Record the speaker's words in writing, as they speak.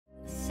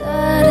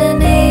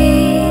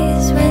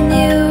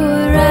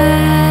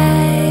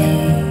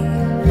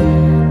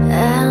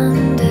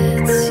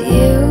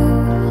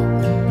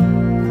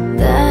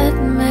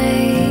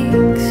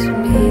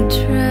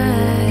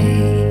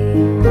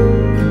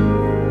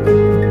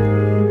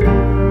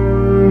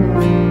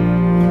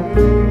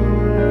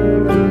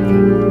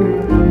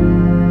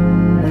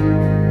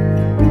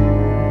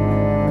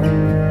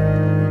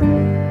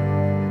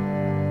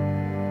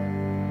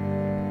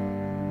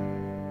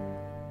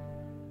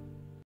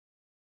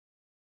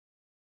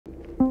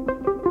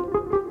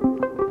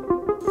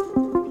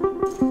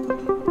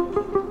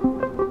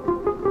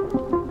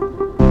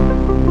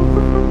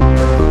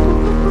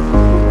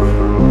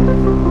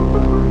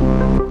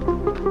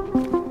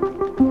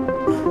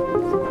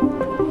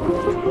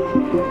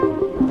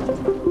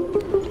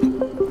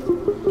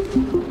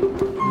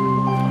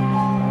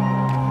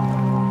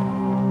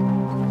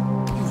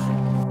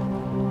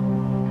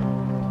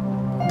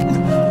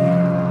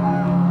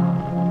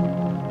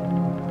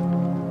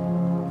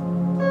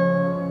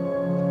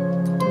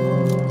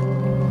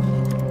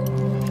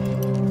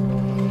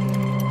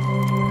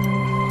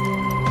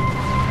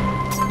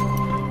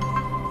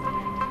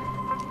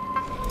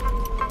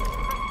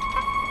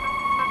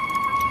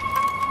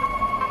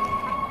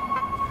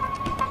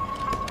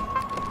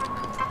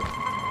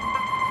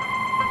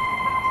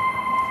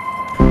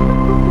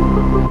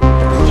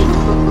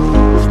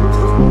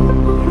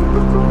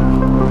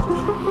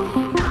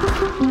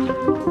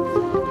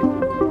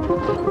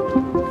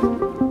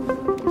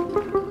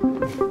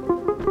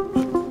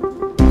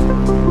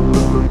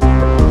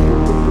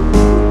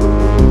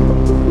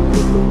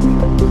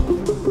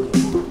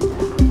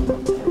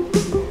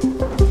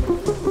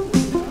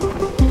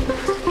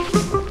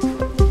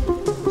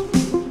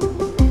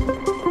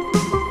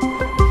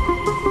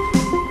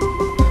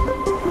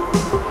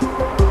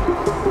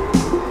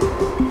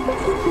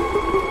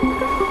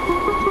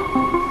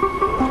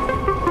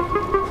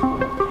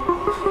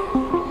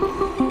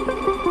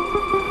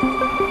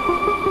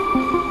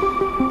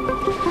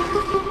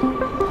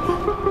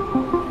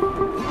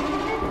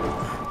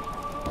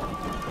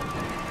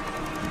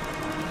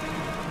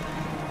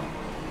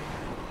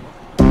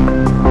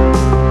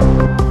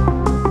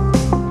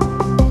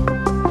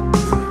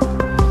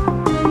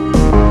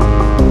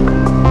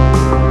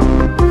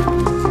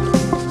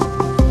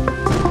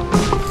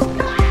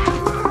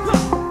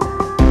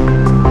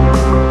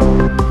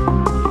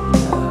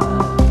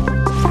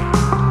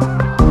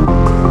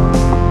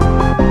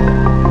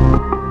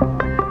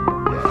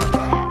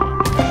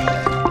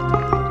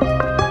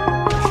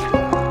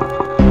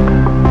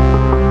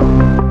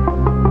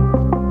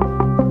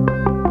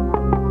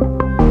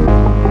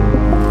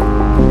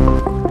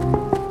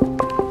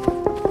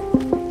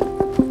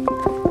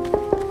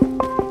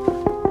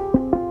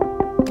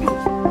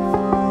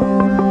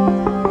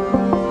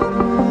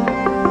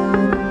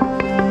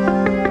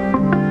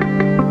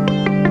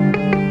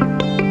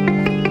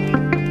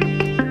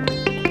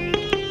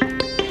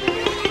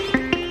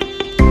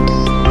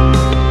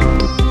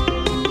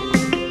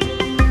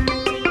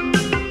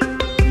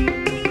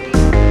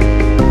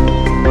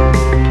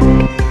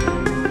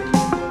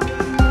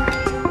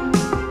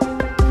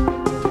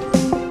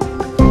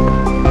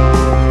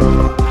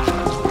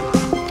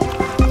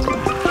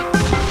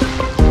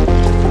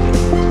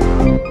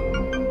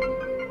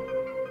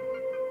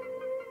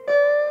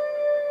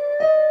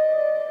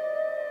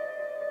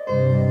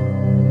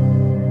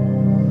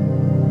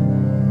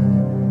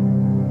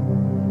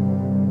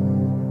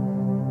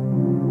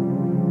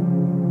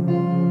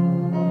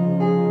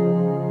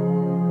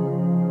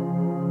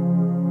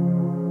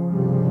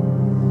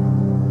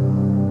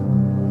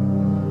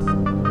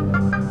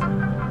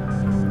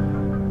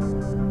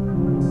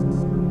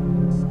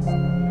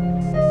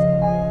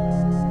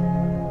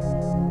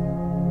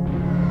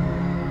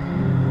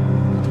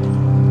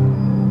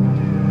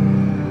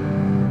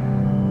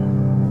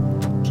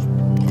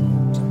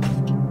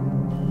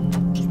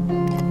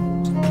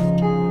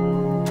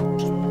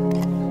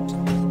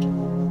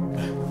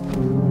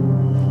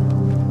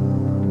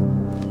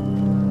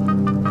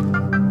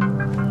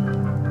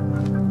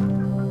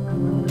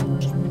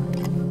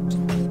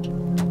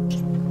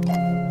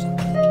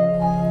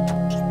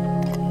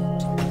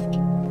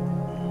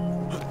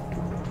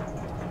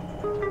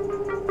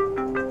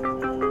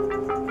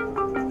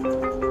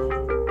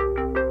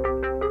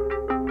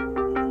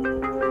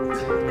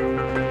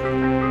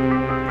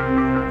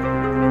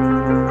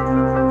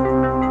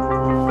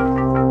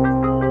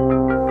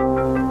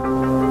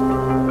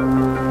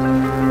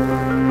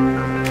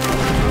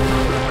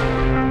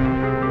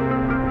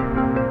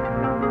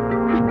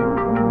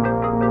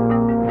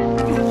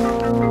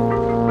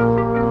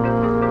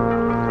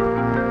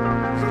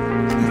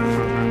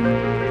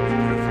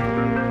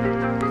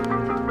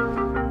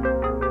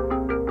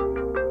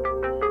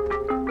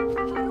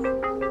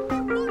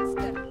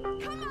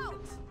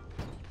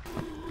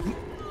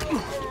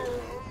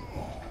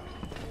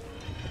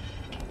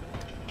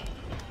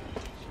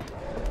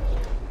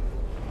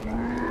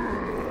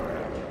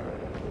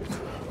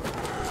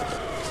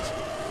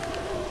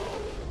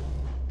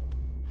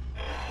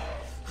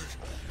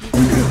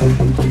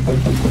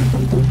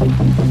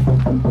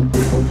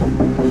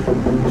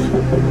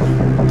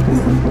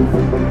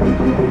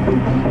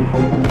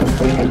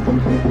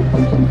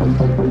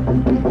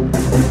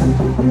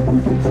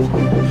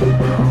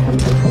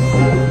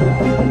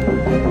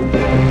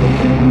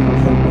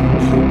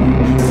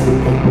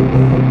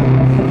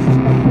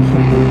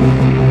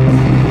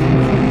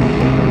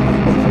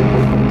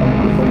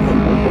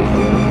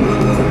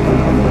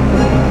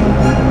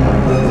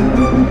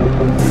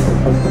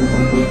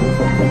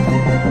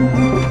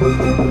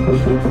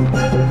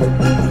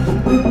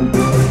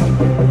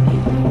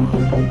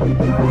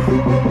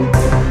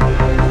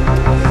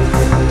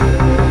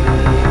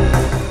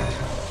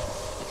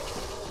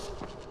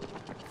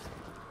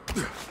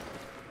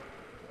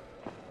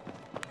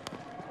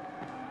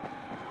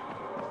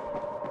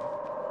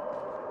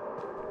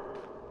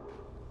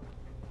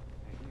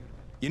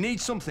You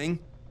need something?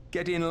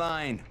 Get in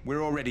line.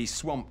 We're already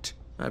swamped.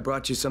 I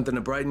brought you something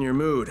to brighten your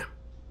mood.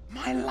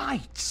 My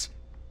lights?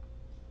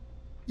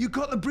 You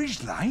got the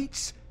bridge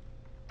lights?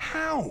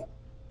 How?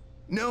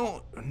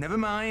 No, never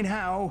mind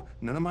how.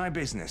 None of my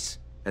business.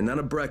 And none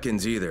of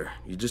Brecken's either.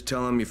 You just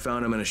tell him you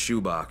found him in a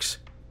shoebox.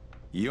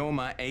 You're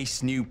my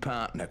ace new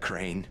partner,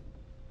 Crane.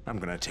 I'm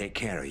gonna take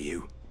care of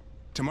you.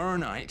 Tomorrow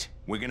night,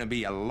 we're gonna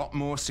be a lot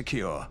more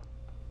secure.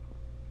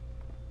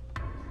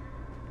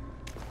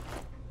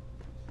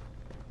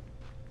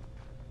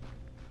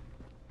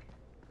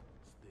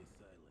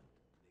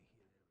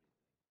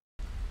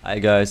 Hi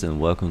guys,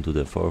 and welcome to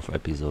the 4th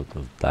episode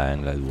of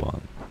Dying Light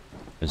 1.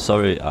 I'm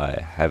sorry I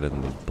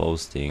haven't been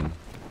posting,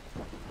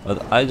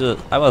 but I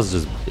was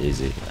just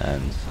busy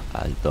and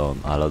I done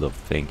a lot of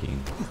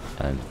thinking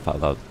and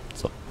found out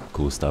some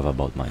cool stuff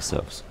about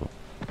myself, so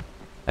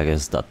I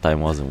guess that time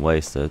wasn't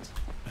wasted.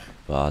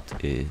 But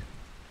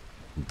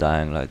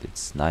Dying Light,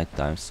 it's night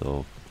time,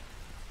 so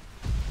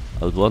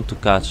I would want to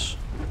catch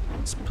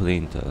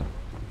Splinter,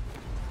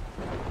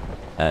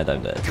 and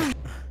I'm dead.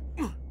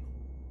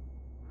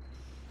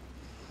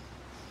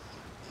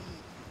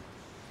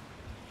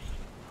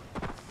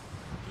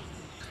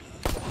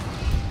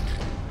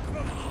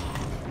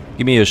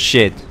 Give me your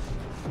shit.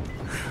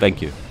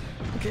 Thank you.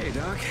 Okay,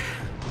 Doc.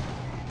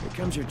 Here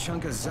comes your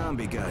chunk of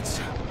zombie guts.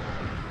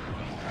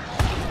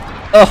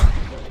 Oh!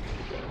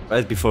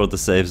 Right before the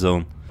safe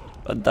zone.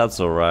 But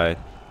that's alright.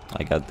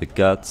 I got the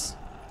guts.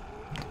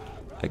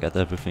 I got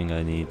everything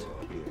I need.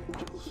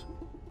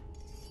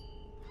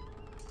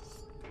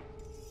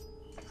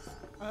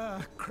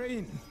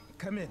 Crane,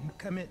 come in,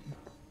 come in.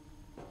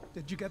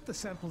 Did you get the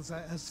samples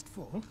I asked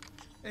for?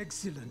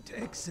 Excellent,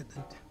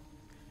 excellent.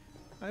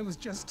 I was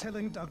just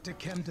telling Dr.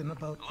 Camden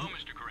about... Hello,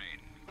 Mr.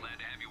 Crane. Glad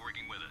to have you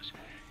working with us.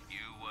 You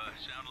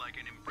sound like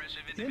an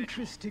impressive individual.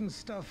 Interesting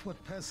stuff,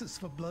 what passes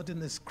for blood in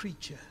this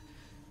creature.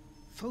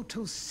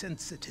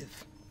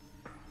 Photosensitive.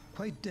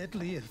 Quite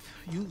deadly if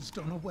used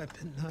on a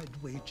weapon,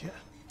 I'd wager.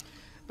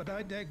 But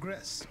I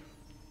digress.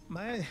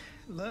 My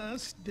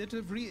last bit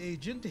of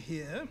reagent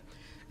here,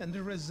 and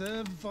a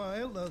reserve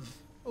vial of...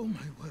 oh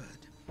my word.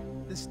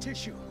 This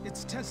tissue,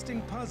 it's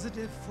testing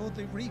positive for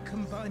the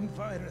recombined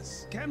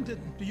virus.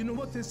 Camden, do you know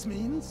what this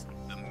means?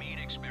 The meat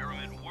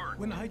experiment worked.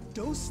 When I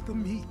dose the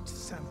meat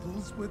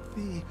samples with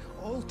the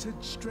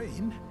altered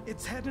strain,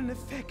 it's had an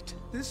effect.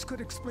 This could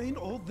explain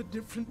all the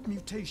different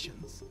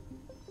mutations.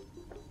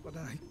 But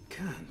I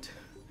can't.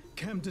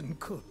 Camden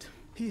could.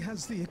 He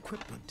has the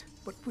equipment,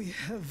 but we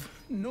have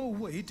no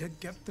way to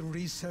get the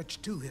research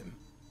to him.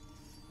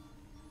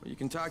 Well, you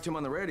can talk to him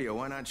on the radio.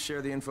 Why not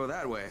share the info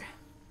that way?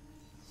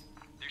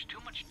 There's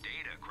too much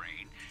data,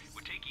 Crane. It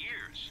would take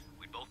years.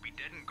 We'd both be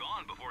dead and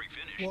gone before he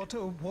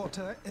finished.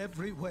 Water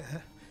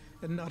everywhere,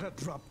 and not a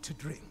drop to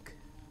drink.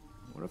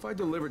 What if I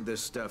delivered this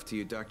stuff to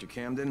you, Dr.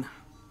 Camden?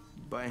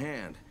 By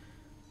hand.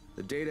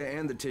 The data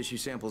and the tissue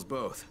samples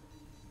both.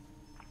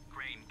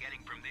 Crane,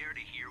 getting from there to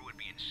here would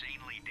be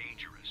insanely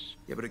dangerous.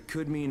 Yeah, but it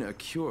could mean a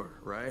cure,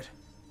 right?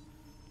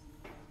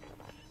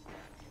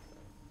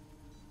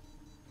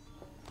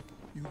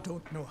 You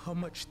don't know how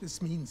much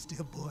this means,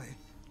 dear boy.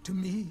 To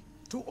me,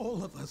 to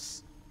all of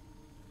us.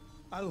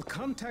 I'll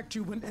contact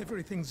you when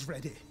everything's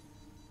ready.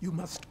 You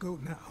must go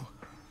now.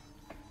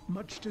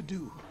 Much to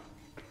do.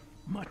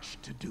 Much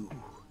to do.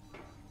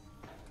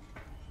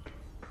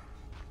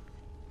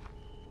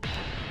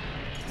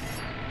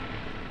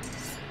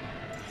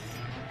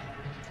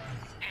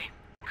 Hey,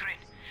 Crane,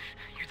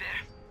 you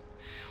there?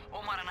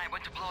 Omar and I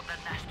went to blow up that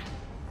nest.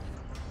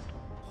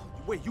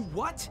 Wait, you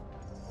what?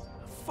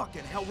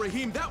 Fucking hell,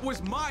 Raheem, that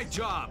was my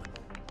job!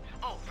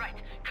 Oh, right,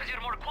 because you're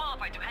more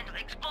qualified to handle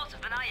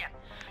explosives than I am.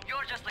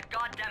 You're just a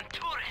goddamn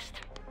tourist.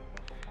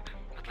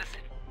 But listen,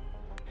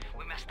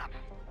 we messed up.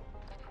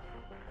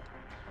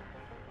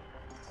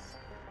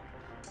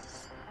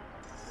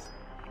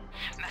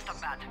 Messed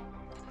up bad.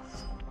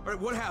 Alright,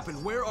 what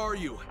happened? Where are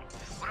you?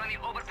 We're on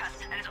the overpass,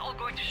 and it's all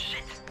going to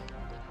shit.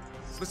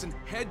 Listen,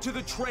 head to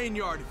the train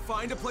yard.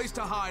 Find a place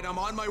to hide. I'm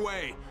on my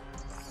way.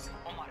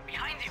 Omar,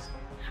 behind you!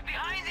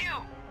 Behind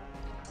you!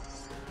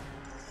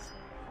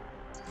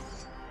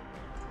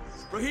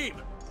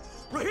 Raheem!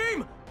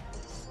 Raheem!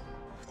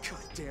 God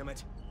damn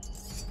it.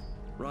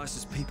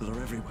 Rice's people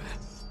are everywhere.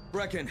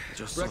 Brecken,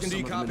 Just Brecken, do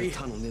you saw some of them copy? in a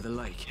tunnel near the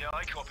lake. Yeah,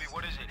 I copy.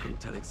 What is it? Couldn't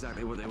tell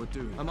exactly what they were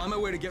doing. I'm on my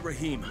way to get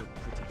Rahim.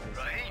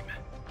 Rahim?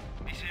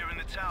 He's here in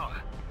the tower.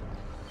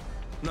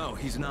 No,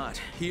 he's not.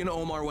 He and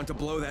Omar went to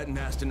blow that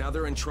nest, and now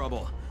they're in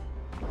trouble.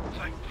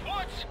 Like,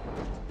 what?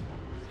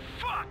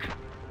 Fuck!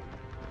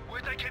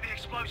 Where'd they get the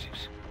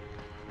explosives?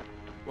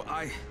 Well,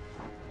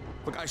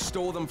 Look, I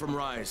stole them from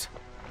Rise.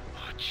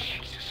 Oh,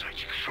 Jesus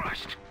H.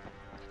 Christ!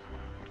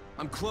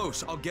 I'm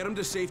close. I'll get him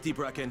to safety,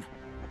 Brecken.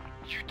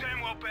 You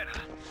damn well better.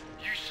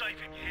 You save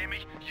him, you hear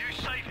me? You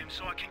save him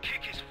so I can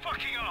kick his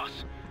fucking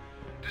ass!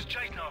 Does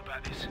Jade know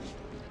about this?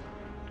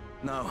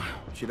 No,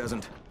 she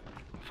doesn't.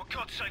 For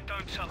God's sake,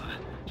 don't tell her.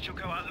 She'll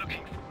go out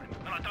looking for him,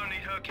 and I don't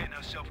need her getting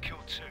herself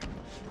killed too.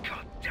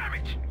 God damn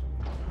it!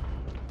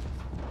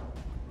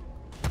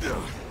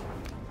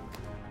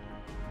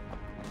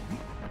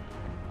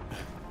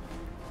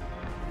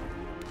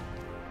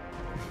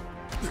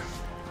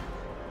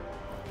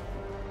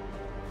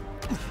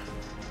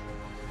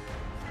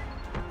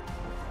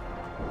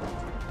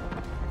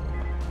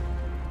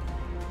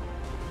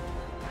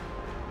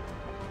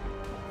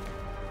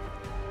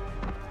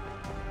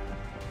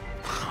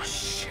 Oh,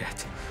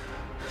 shit.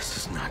 This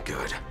is not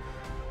good.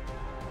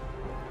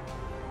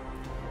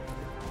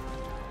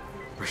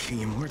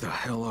 Rahim, where the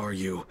hell are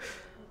you?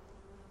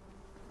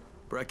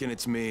 Brecken,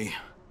 it's me.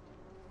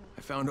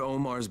 I found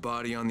Omar's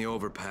body on the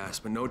overpass,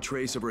 but no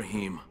trace of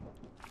Rahim.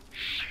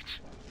 Shit.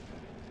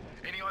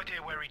 Any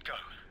idea where he'd go?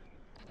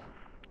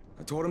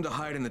 I told him to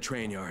hide in the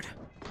train yard.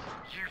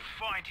 You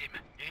find him,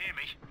 you hear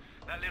me?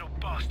 That little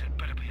bastard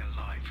better be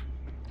alive.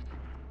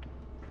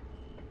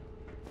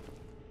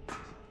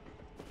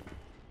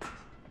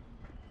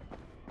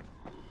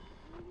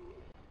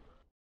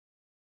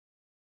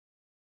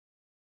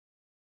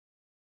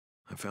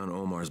 I found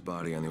Omar's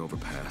body on the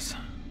overpass.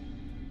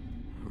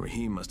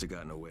 Rahim must have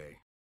gotten away.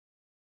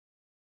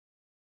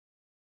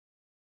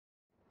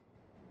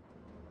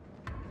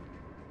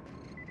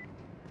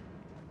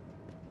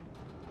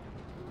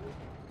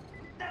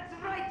 That's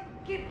right!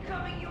 Keep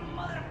coming, you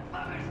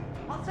motherfuckers!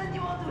 I'll send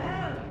you all to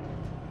hell!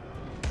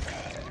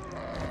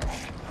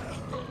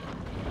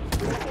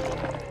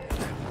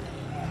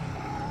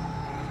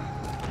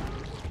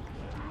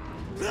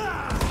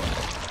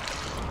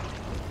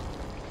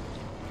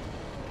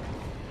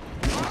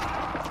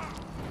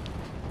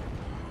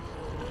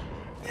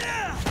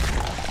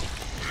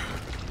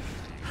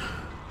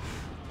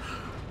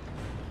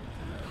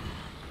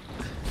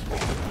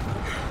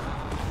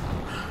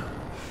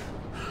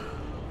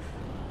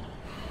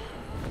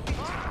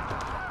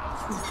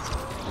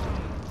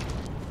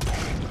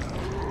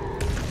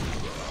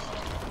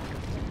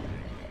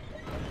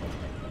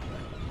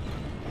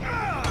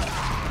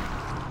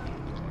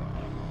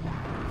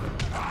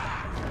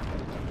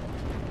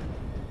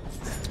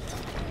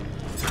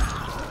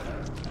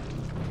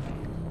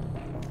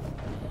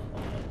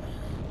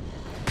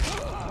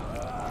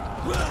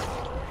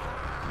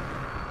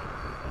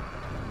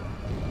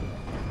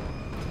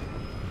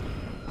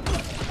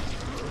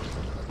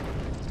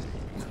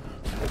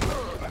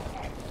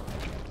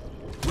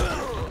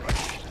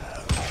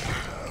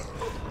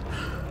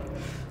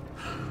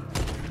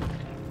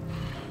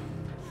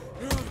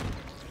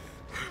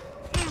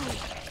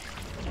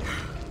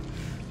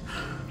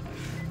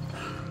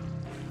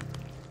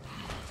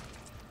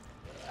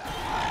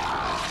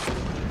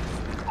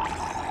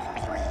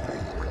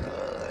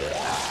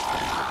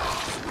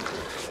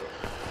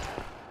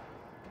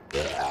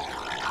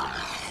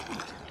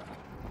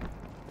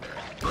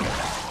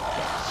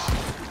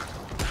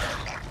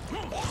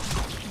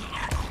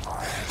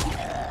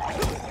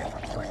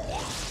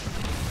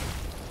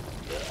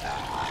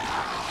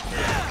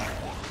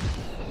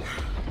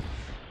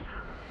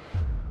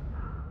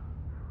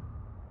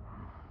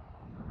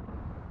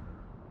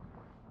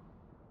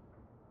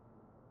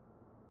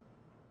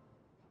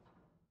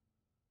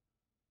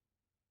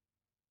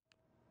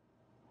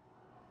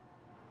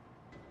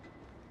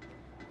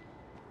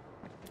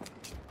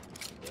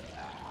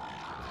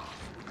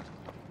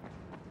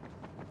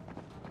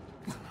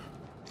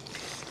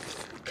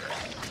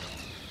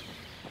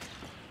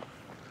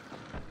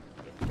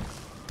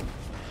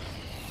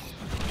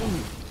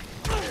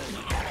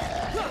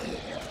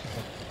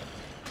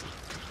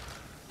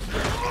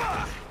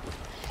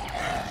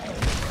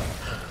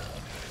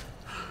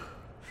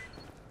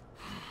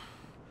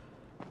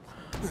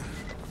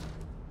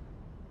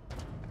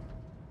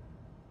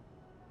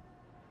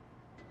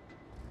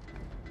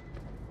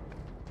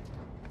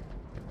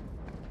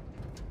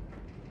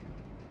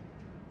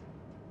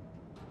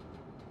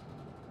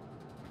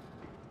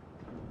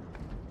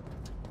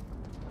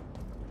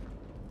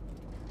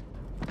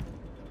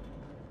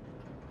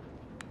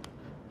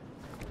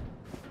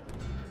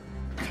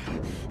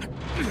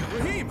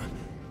 Rahim!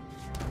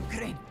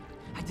 Crane,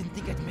 I didn't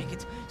think I'd make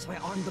it, so I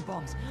armed the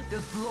bombs.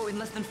 They'll blow in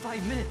less than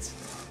 5 minutes.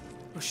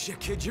 Oh shit,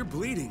 kid, you're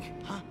bleeding.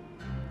 Huh?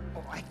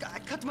 Oh, I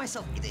cut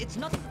myself. It's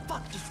not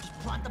fuck. Just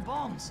plant the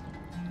bombs.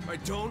 All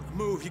right, don't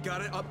move. You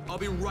got it? I'll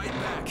be right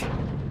back.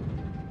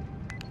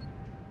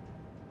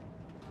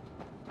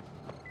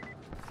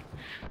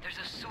 There's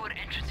a sewer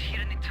entrance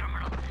here in the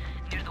terminal,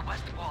 near the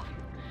west wall.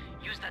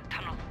 Use that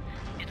tunnel.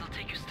 It'll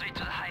take you straight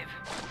to the hive.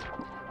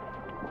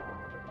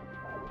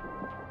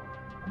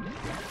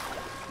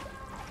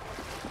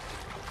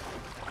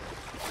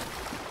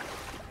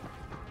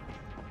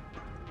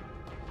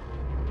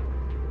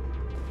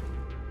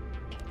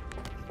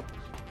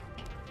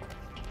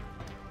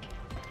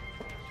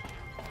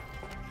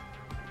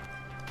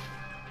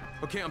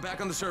 Okay, I'm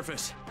back on the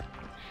surface.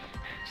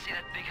 See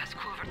that big-ass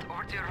culvert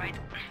over to your right?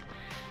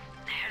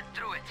 Head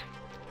through it.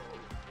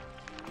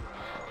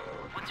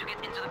 Once you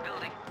get into the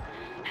building,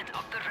 head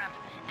up the ramp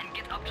and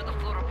get up to the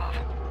floor above.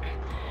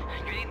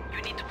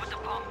 You need to put the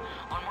bomb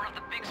on one of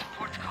the big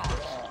support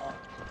columns.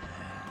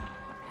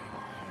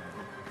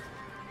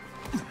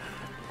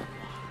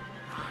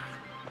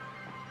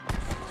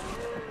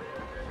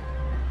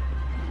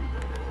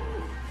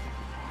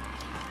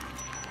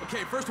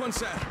 Okay, first one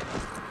set.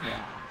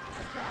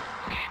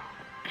 Okay.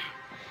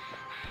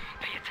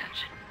 Pay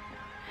attention.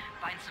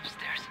 Find some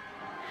stairs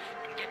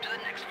and get to the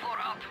next floor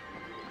up.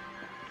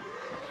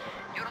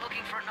 You're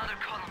looking for another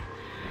column,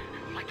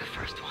 like the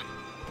first one.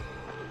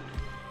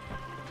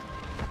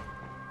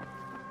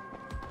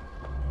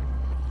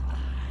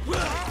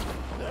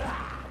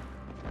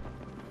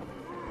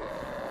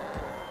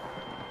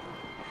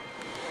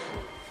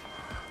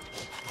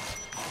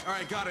 All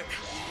right, got it.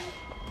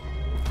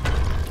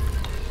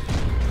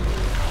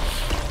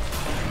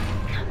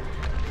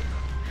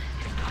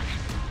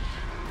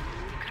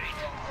 Great.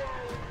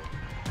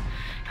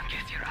 Now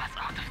get your ass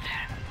out of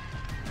there.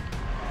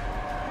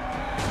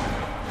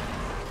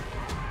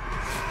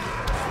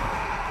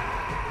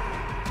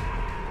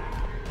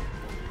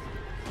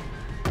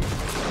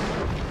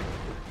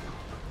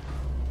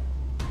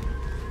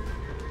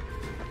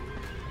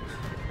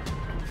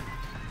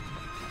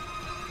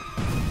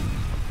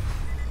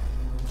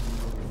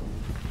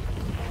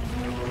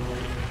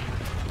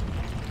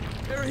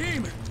 Hey,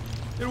 Raheem!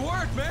 It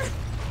worked, man!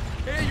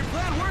 Hey, your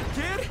plan worked,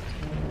 kid!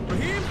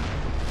 Raheem?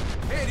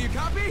 Hey, do you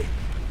copy?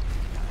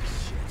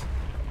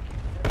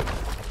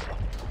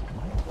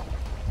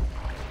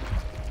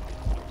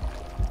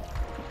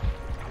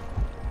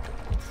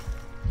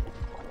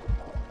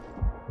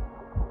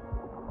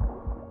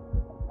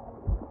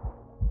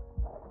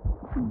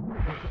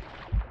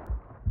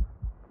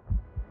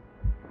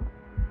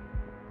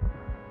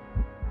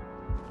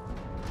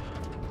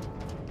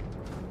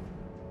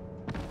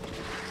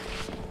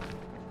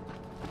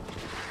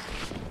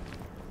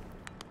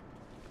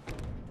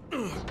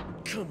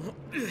 Come on.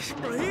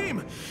 Raheem!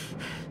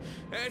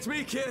 Hey, it's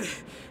me, kid.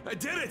 I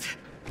did it!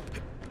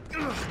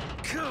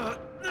 God.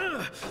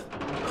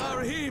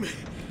 Raheem!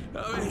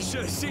 Oh, you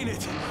should have seen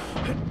it.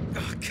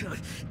 Oh, God.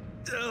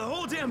 The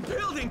whole damn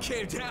building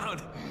came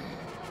down!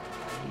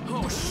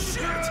 Oh,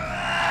 shit!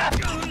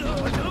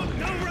 No,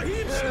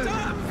 Raheem,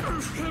 stop!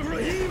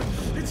 Raheem,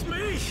 it's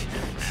me!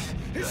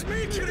 It's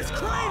me, kid, it's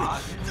Crane!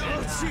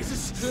 Oh,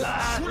 Jesus!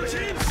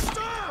 Raheem,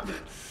 stop!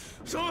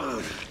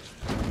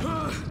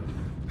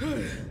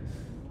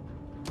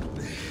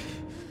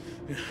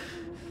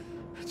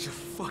 It's a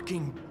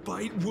fucking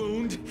bite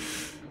wound.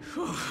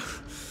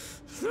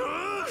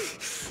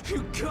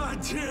 You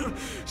goddamn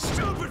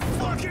stupid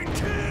fucking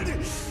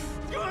kid!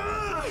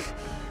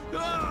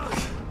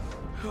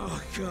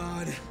 Oh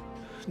God,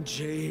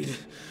 Jade.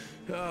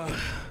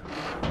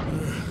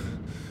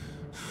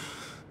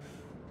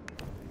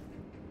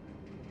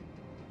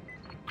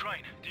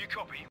 Crane, do you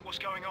copy? What's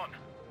going on?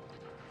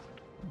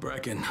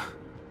 Brecken.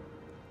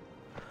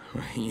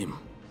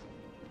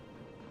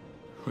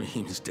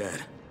 Raheem's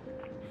dead.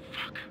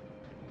 Fuck.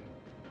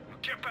 Well,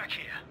 get back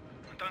here.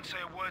 And don't say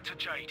a word to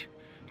Jade.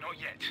 Not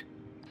yet.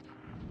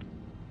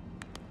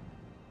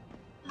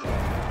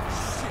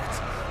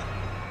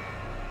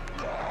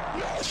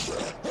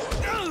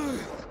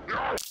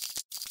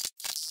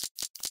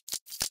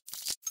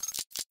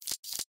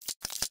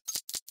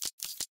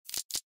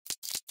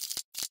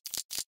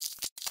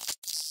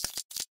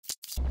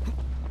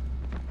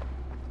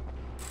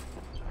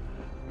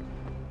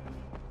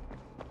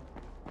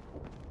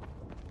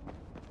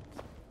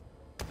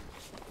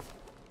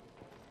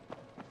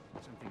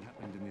 Something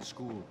happened in the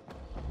school.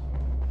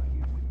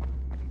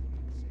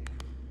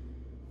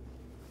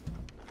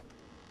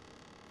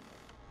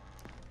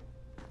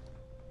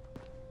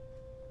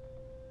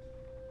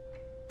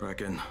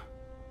 Brecken,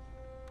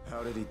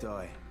 How did he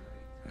die?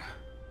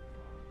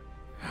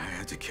 I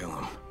had to kill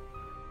him.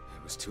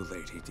 It was too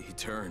late. He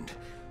turned.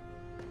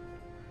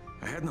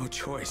 I had no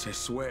choice, I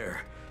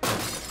swear.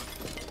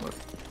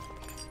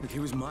 Look, he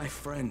was my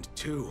friend,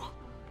 too.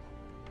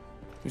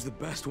 He was the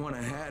best one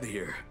I had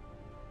here.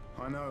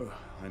 I know.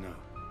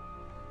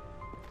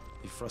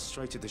 He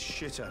frustrated the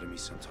shit out of me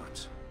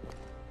sometimes.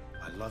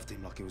 I loved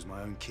him like he was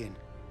my own kin.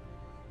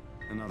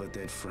 Another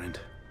dead friend.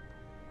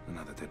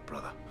 Another dead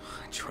brother.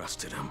 I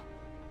trusted him.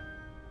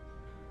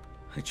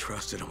 I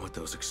trusted him with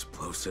those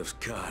explosives.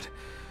 God,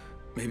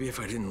 maybe if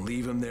I didn't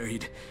leave him there,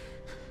 he'd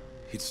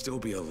still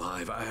be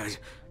alive.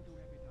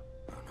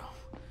 Oh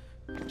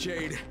no.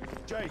 Jade!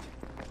 Jade!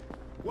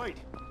 Wait!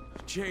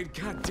 Jade,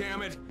 god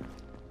damn it!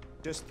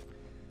 Just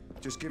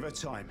Just give her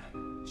time.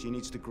 She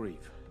needs to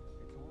grieve.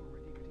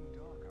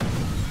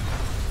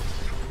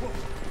 Whoa!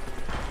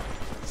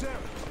 Sarah!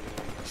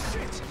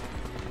 Shit!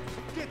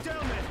 Get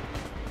down there!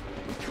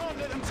 We can't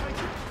let them take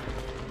it!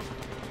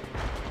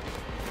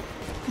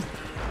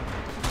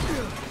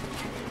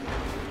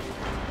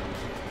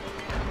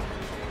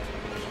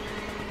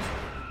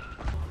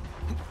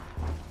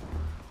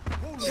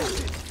 Holy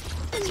shit!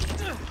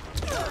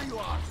 There you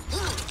are!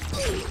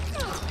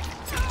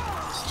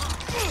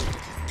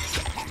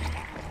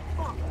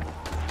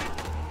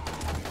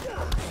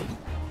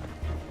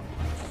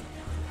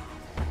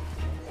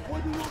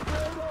 What are you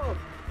afraid of?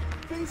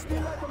 Face me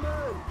like a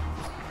man!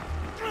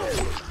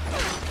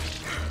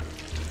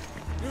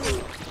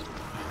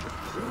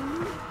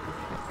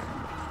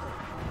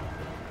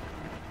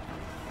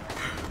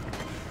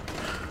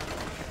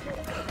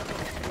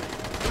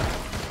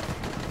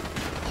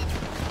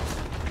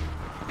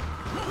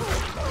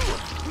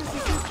 This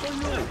is it for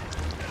you!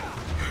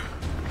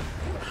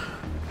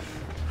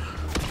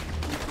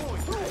 Keep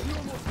going! You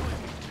almost win!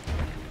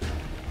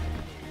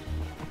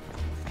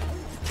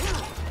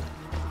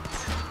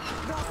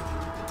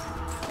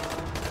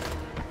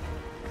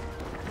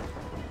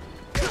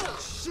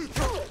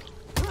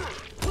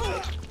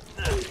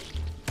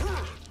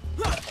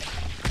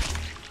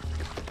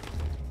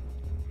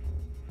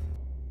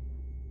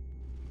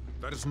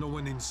 There's no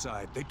one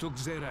inside. They took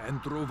Zera and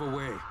drove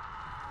away.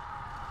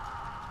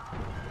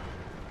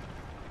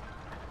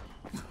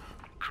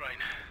 Crane,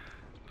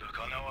 look,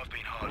 I know I've been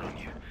hard on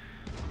you.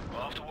 But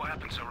after what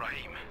happened to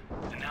Rahim,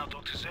 and now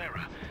Dr.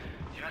 Zera,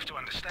 you have to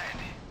understand.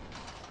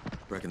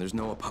 Reckon there's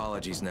no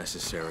apologies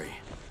necessary.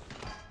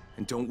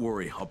 And don't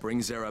worry, I'll bring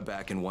Zera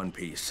back in one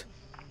piece.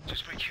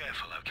 Just be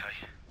careful, okay?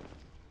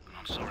 And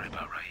I'm sorry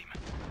about Rahim.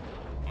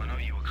 I know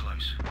you were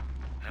close.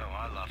 Hell,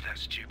 I love that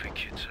stupid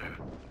kid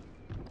too.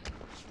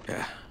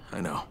 Yeah,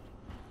 I know.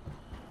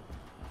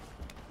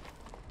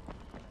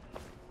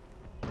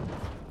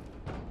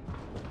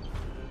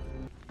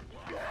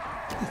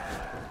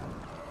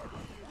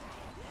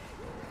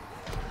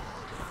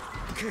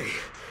 Okay,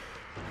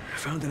 I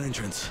found an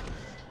entrance.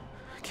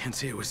 Can't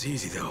say it was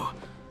easy, though.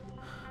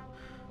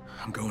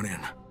 I'm going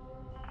in.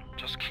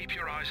 Just keep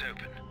your eyes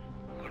open.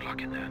 Good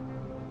luck in there.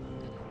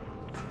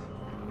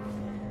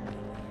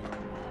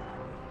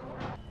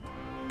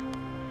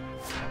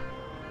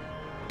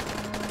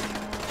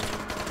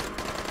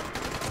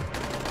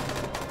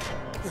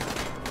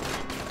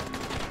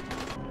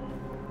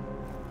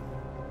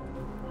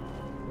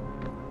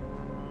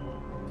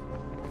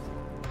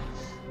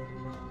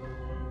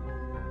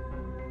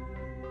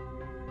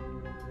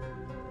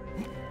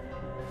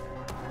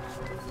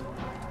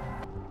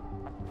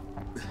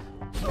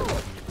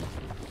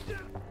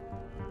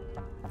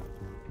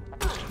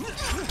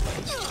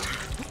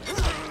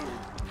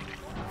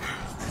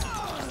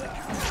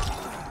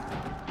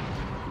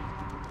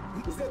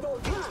 Is that all?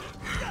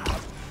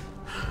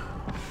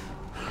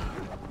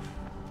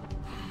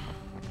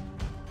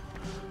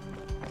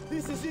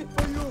 This is it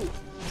for you!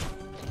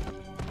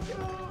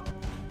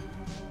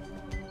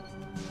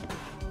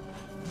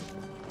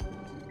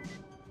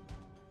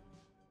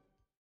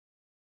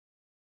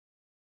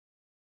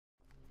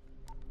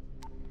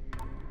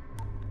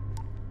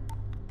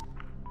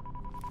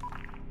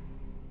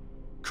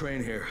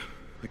 Crane here.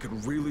 I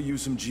could really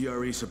use some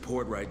GRE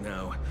support right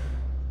now.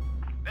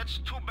 That's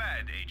too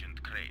bad,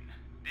 Agent Crane.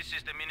 This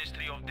is the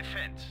Ministry of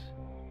Defense.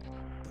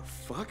 The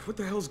fuck? What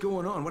the hell's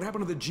going on? What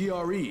happened to the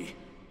GRE?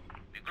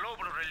 The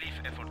global relief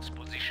efforts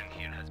position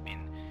here has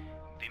been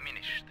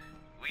diminished.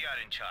 We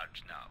are in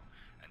charge now,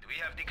 and we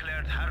have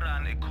declared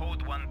Harran a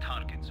Code 1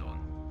 target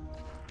zone.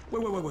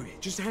 Wait.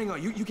 Just hang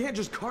on. You can't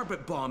just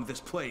carpet bomb this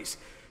place.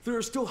 There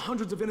are still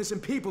hundreds of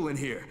innocent people in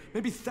here.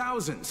 Maybe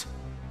thousands.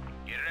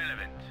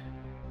 Irrelevant.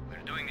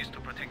 We're doing this to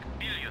protect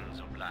billions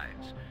of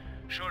lives.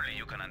 Surely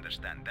you can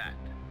understand that.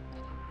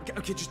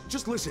 Okay,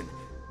 just listen.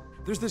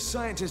 There's this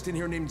scientist in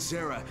here named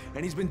Zera,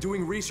 and he's been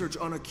doing research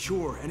on a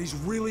cure, and he's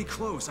really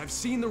close. I've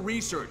seen the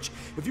research.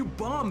 If you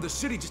bomb the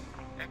city, just...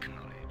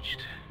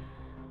 Acknowledged.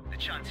 The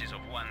chances of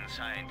one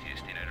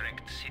scientist in a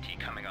wrecked city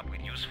coming up with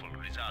useful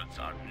results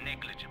are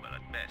negligible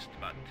at best,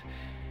 but...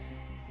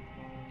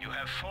 You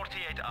have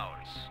 48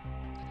 hours.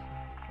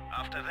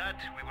 After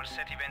that, we will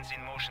set events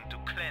in motion to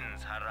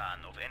cleanse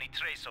Harran of any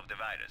trace of the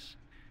virus.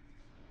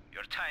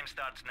 Your time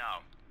starts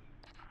now.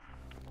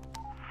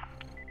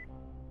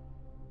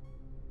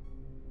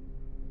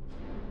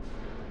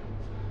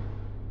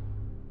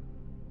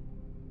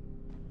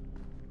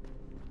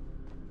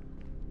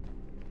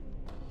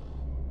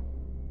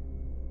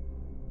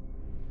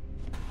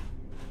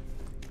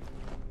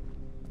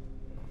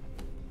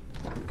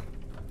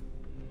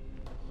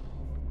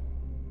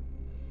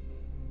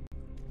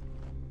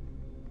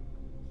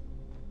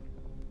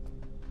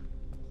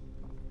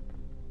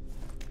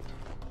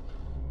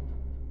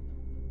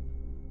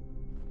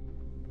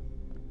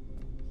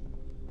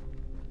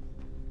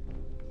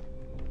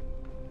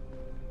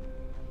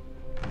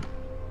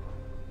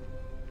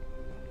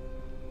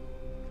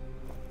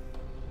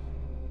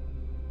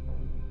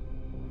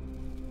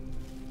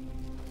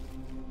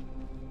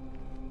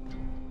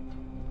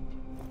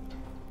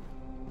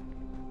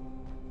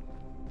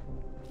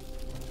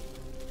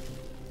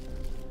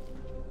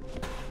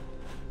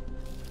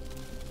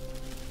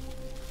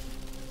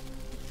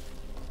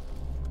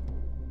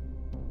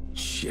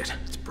 Shit,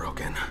 it's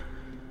broken.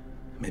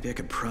 Maybe I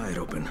could pry it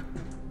open.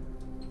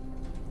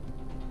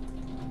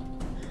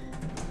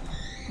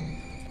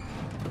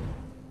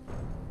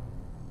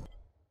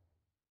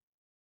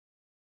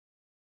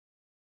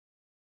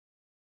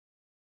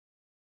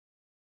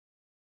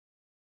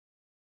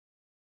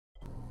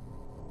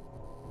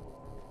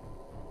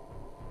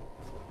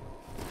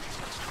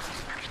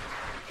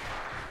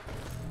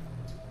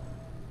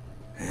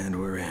 And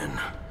we're in.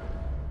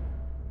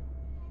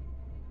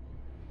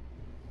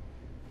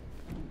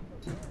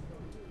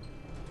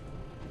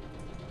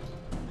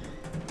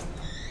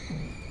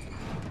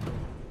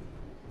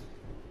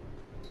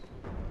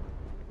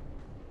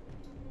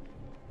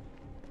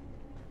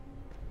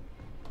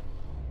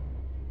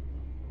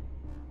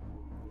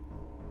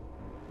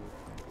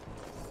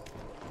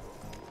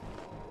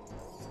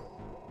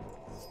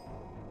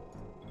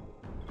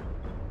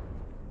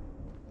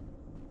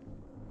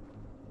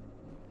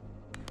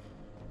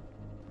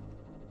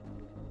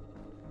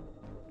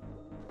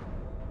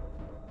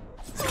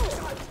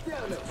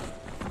 Damn it!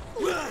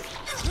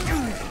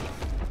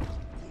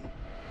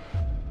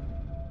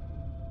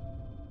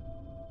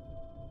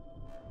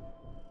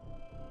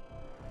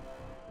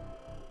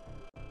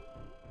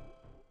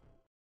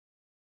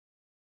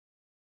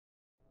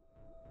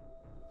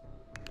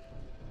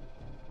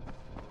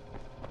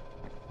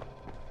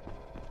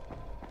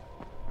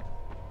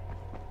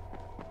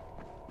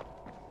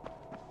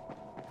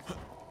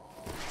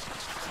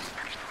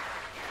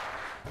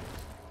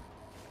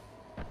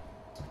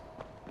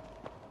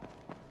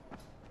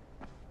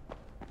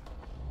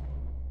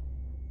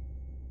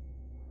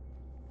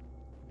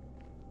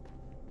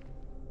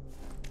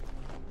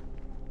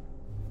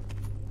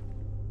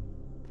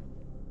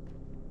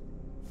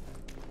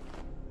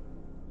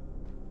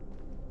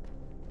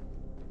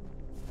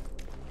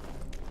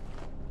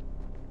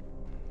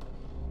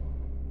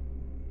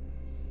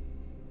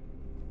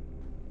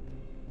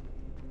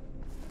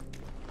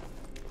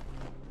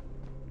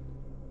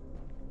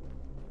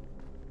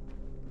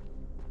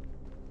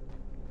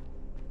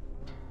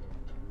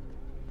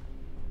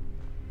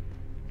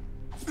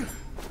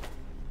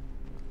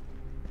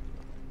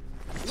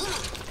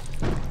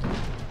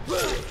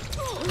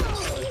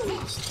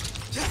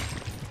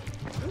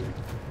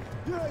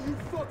 Yeah, you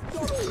fucked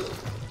up!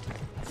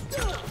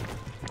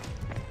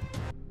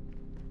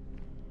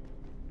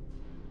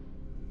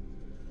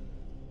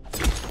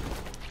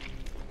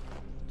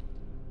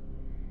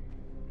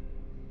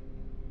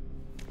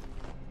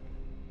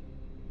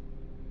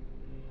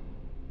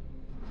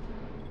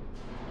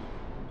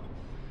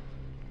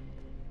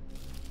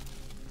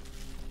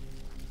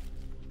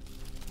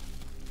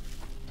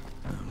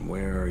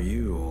 Where are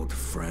you, old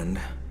friend?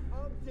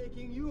 I'm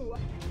taking you.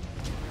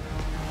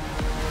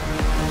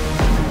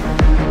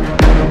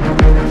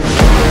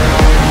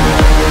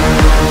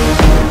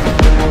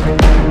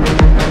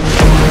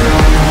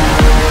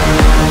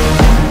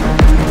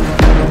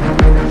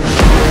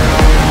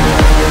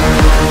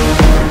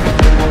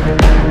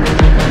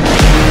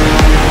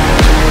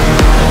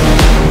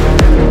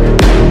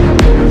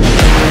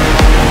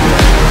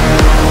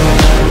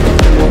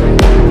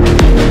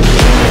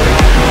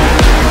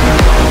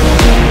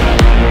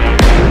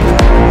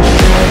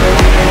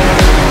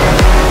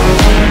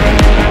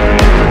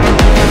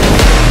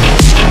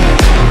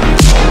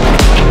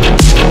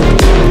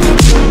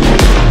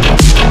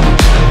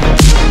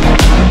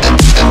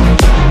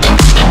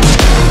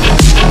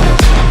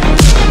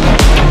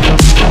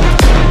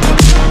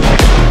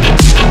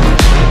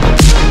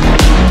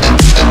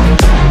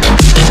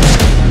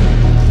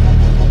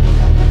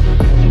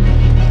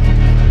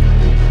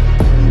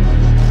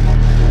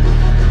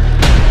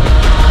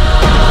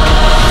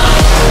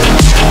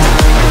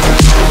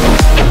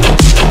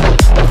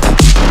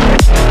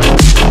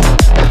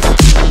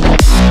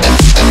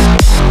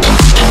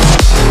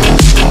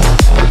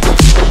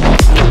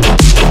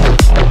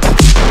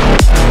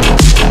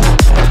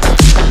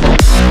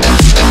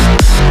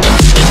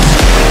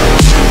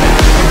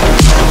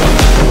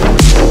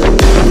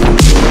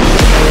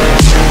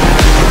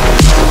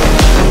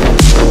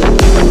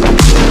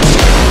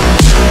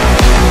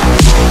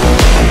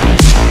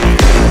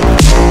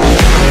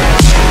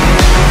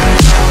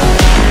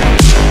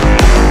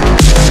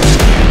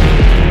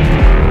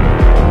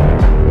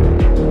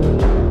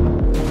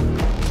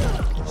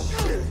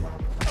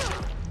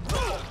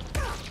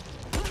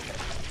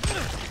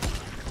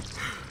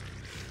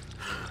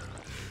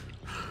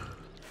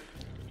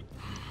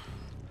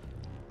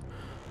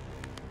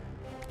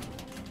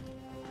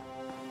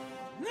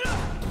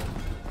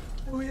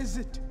 Who is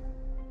it?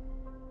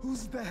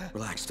 Who's there?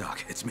 Relax,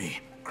 Doc. It's me.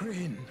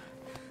 Crane.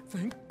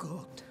 Thank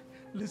God.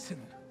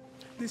 Listen,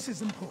 this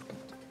is important.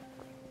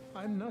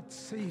 I'm not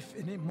safe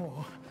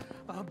anymore,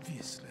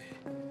 obviously.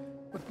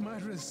 But my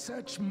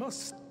research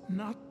must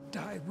not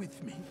die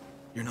with me.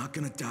 You're not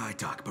gonna die,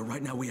 Doc, but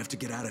right now we have to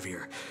get out of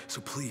here. So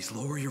please,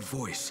 lower your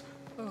voice.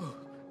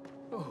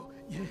 Oh,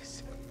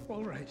 yes.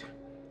 All right.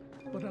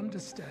 But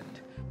understand,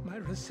 my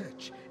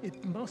research,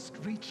 it must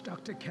reach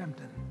Dr.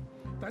 Camden.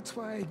 That's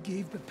why I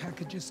gave the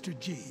packages to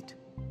Jade.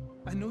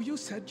 I know you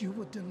said you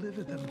would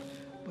deliver them,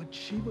 But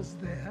she was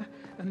there,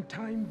 and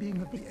time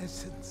being of the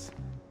essence.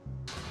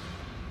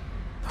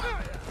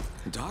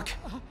 Doc?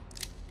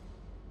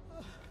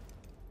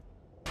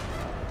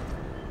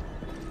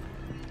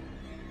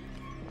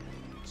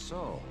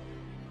 So,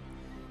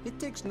 it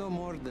takes no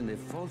more than a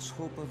false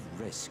hope of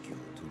rescue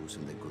to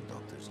loosen the good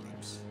doctor's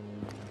lips.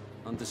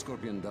 Hunt the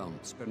Scorpion down.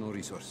 Spare no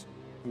resource.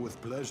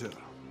 With pleasure.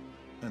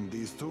 And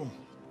these two?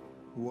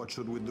 What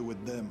should we do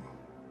with them?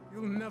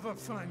 You'll never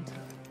find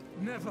her.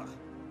 Never.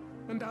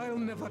 And I'll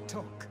never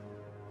talk.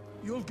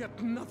 You'll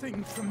get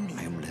nothing from me.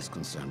 I am less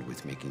concerned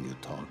with making you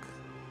talk,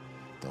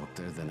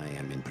 Doctor, than I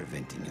am in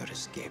preventing your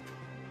escape.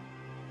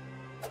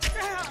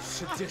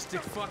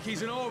 Sadistic fuck,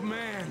 he's an old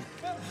man!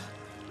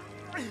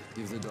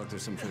 Give the doctor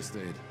some first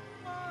aid.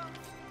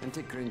 And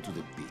take Crane to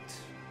the beat.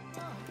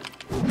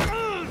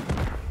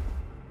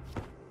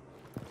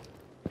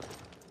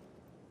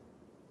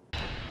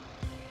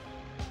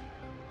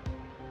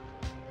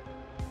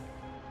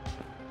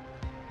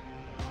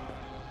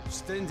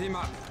 Stand him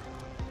up.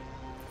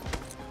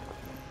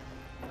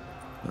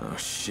 Oh,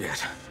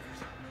 shit.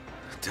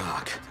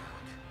 Doc.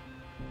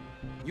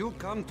 You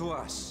come to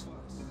us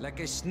like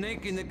a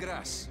snake in the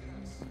grass.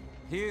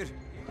 Here,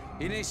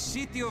 in a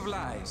city of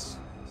lies.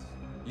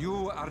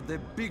 You are the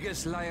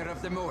biggest liar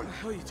of them all. What the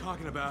hell are you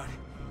talking about?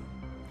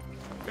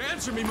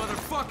 Answer me,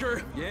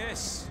 motherfucker!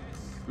 Yes.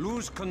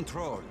 Lose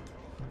control.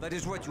 That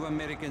is what you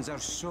Americans are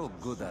so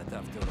good at,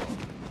 after all.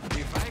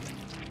 We fight?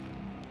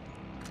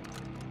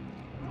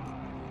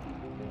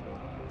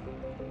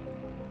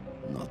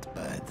 Not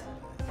bad.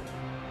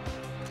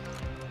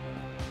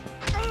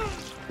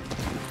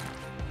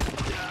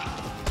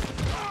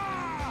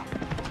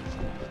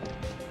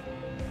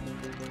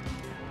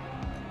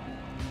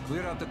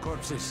 Clear out the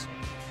corpses.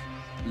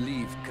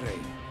 Leave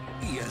Crane.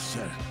 Yes,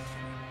 sir.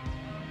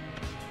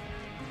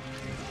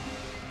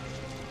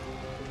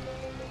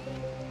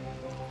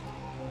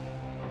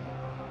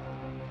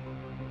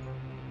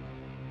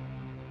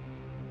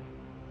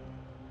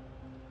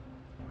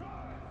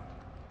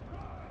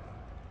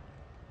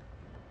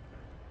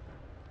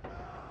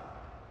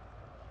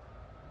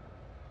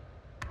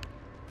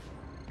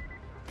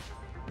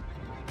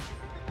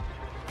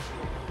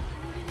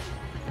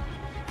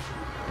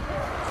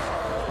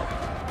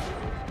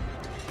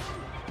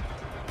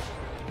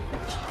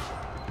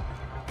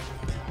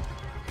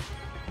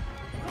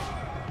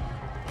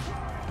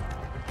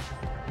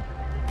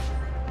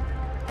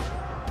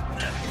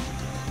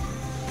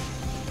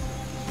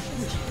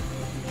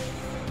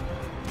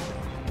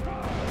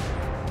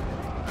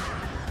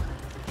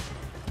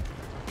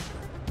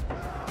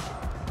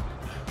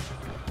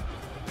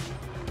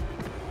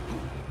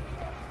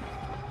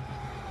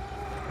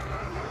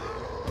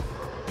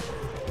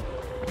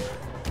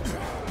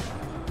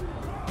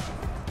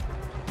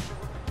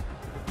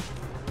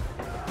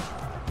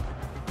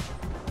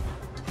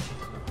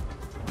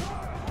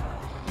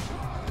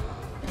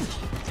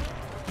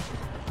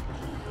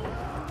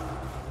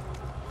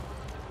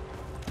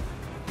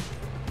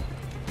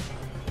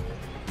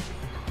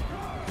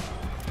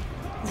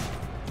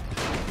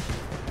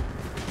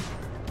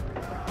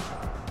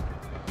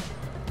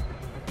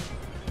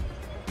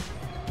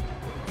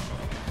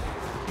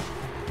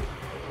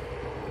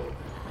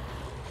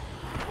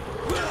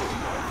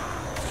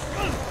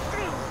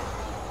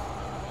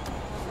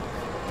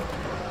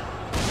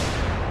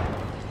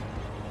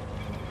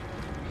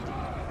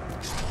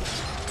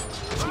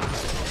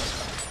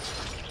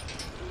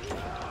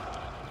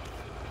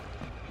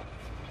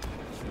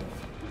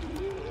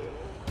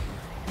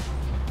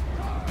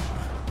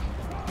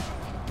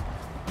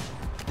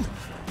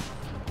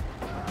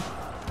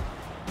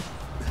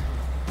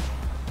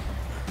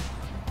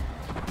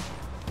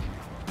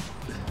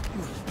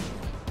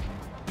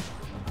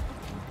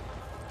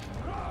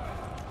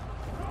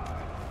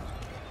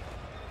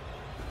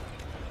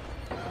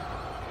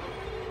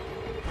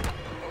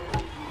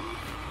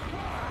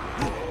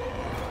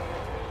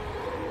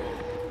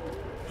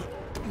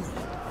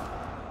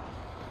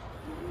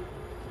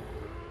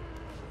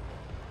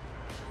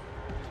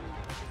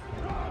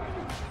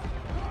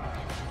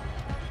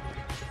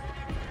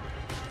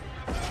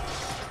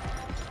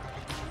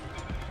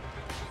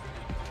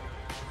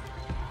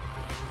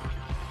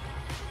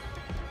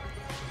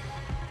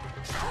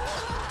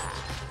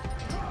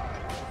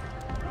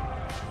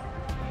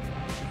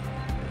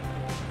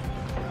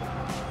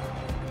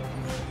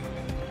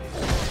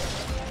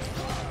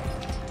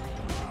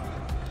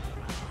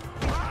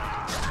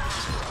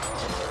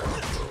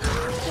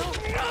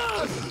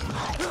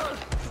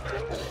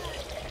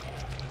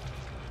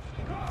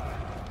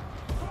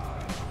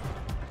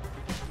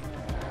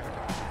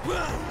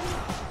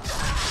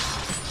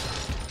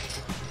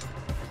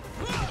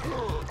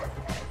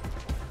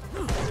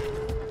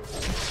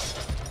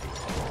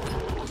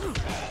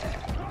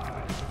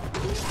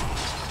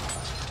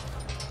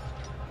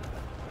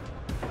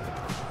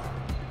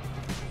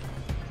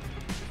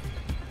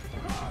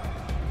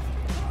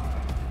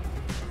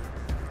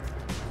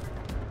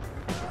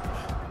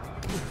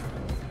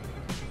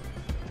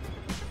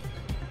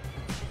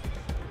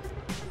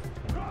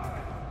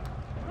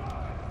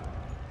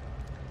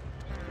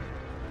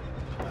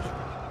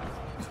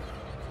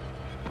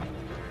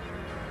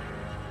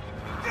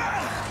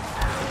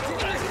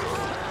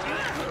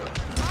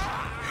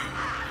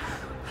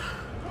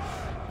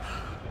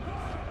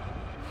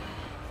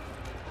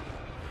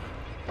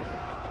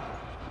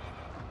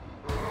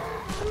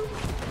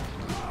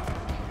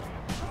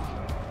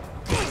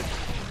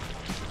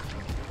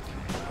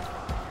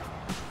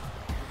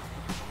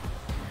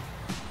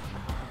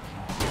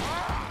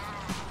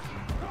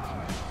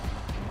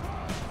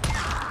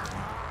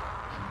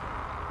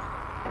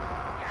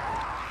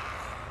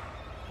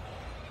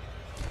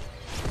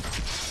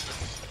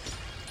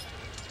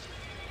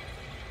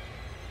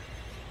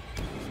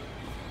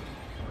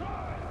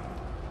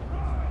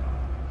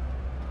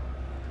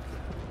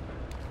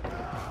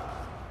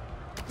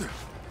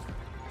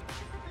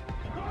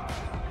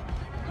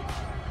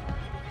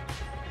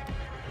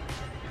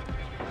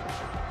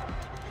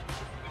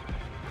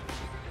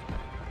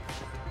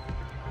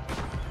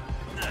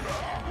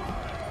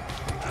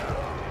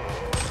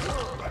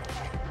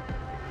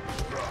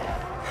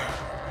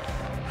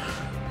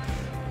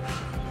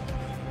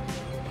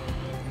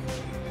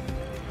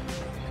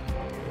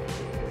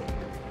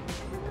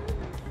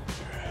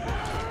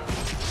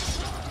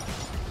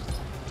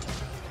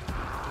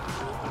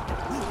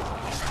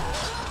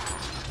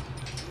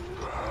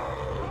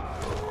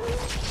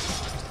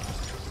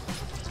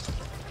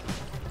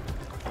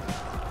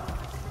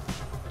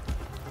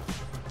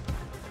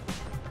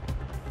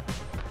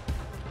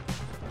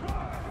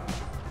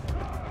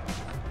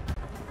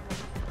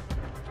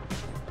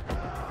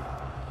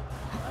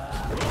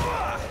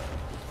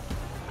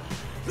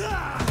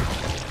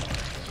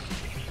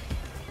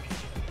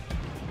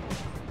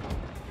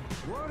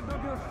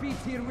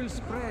 here will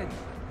spread.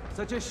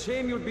 Such a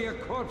shame you'll be a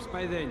corpse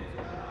by then.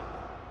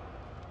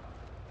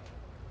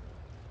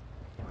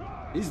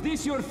 Is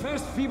this your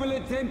first feeble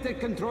attempt at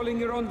controlling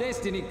your own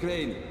destiny,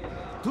 Crane?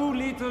 Too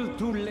little,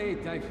 too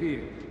late, I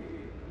fear.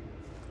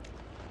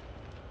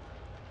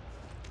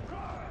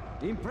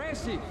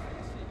 Impressive.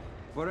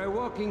 For a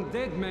walking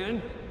dead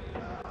man.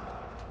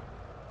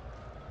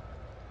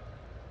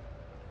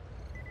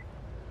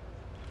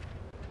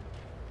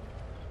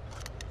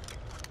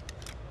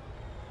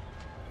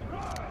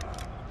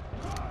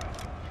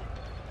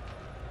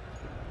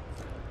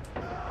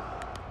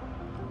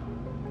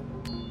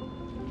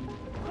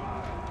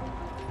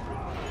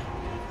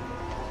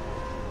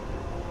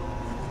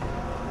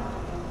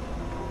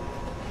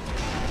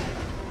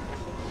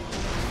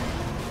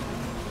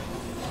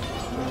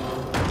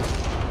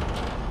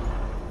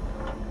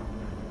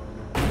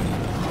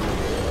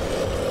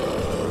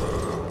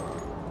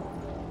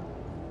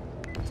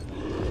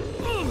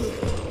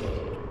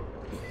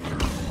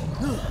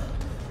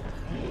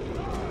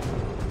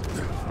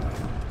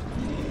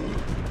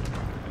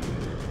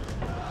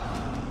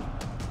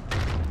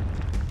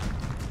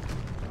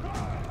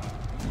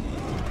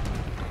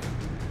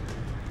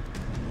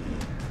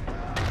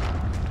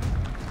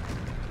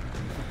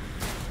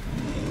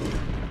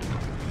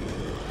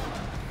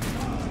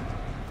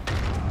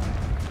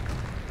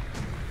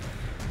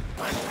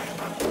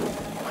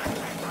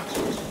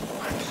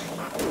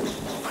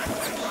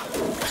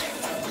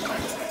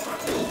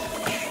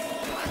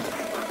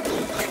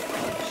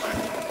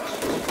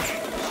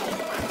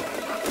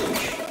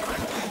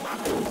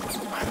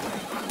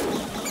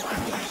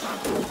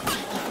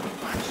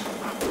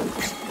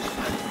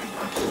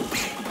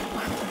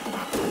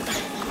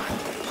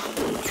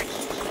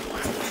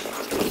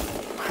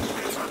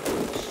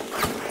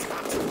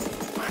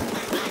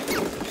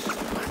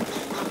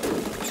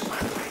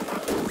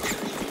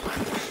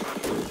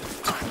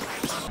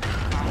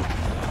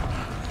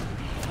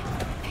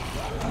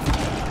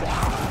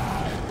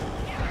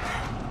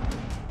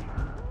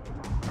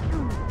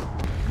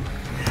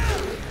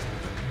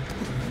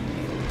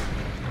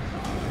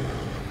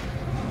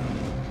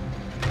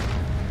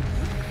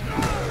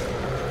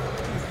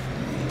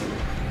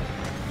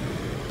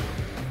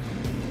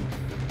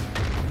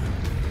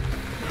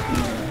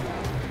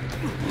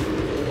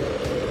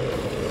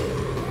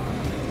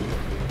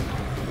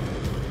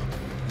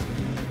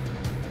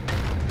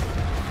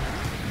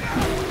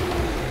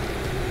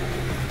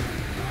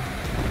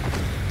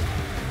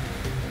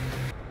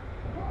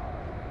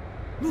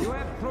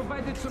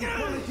 Provided some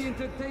quality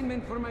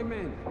entertainment for my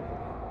men.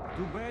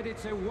 Too bad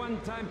it's a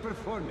one-time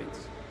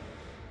performance.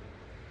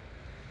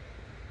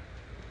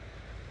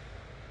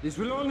 This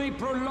will only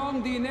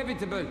prolong the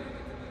inevitable.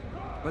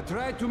 But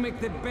try to make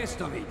the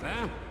best of it,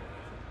 huh?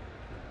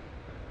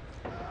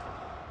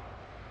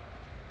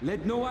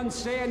 Let no one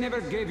say I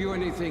never gave you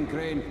anything,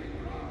 Crane.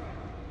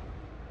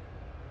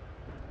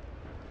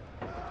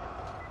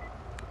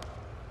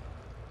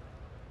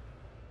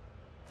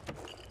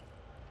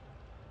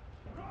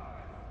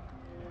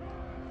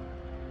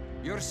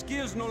 Your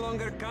skills no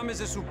longer come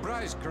as a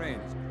surprise, Crane.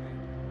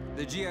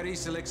 The GRE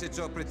selects its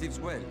operatives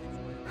well.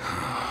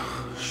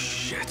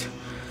 Shit.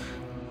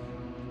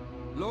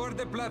 Lower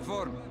the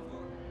platform.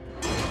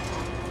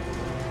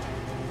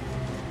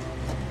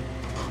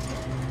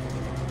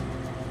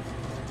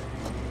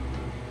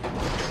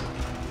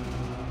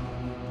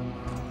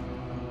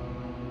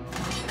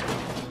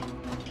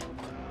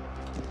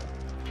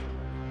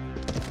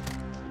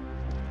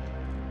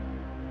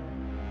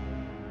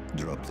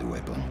 Drop the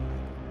weapon.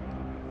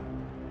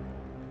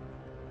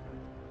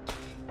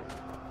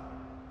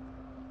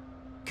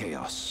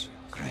 Chaos,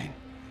 Crane.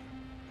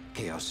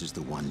 Chaos is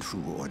the one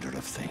true order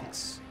of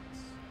things.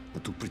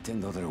 But to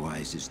pretend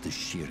otherwise is the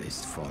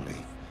sheerest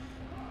folly.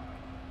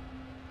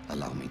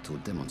 Allow me to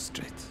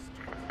demonstrate.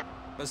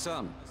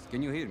 Bassam,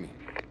 can you hear me?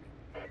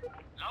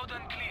 Loud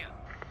and clear.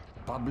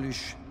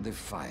 Publish the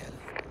file.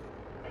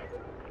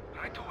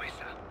 Right away,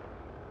 sir.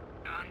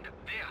 And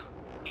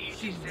there.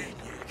 Easy said.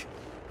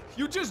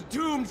 You just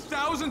doomed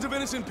thousands of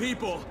innocent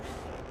people!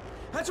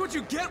 That's what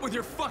you get with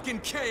your fucking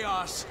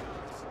chaos!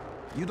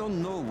 You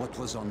don't know what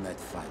was on that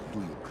file, do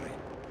you, Crane?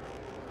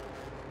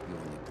 You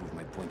only prove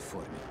my point for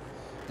me.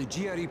 The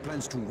GRE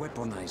plans to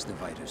weaponize the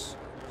virus,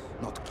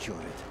 not cure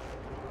it.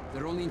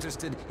 They're only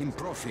interested in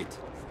profit,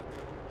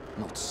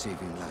 not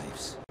saving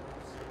lives.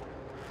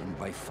 And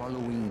by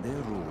following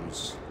their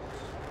rules,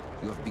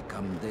 you have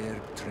become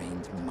their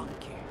trained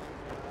monkey.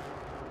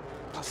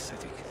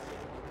 Pathetic.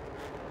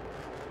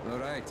 All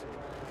right.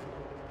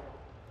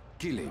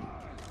 Kill him.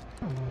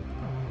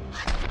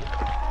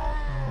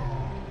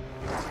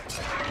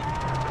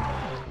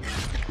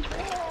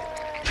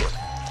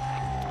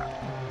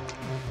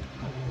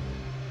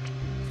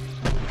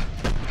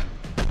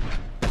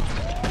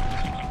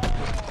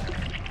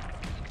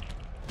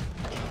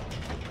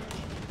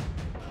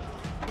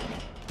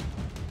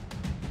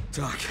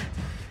 Doc,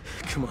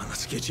 come on,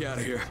 let's get you out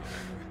of here.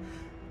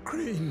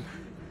 Crane,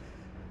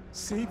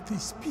 save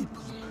these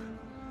people.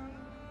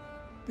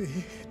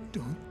 They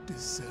don't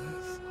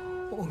deserve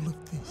all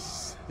of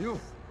this? You,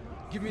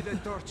 give me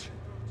that torch.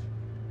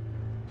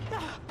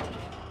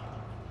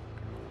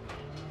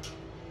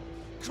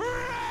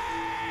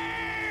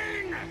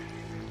 Crane!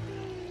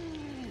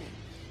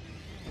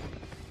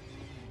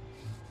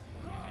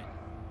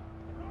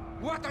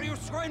 What are you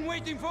swine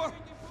waiting for?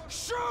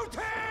 Shoot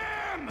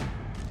him!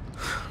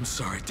 I'm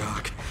sorry,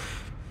 Doc.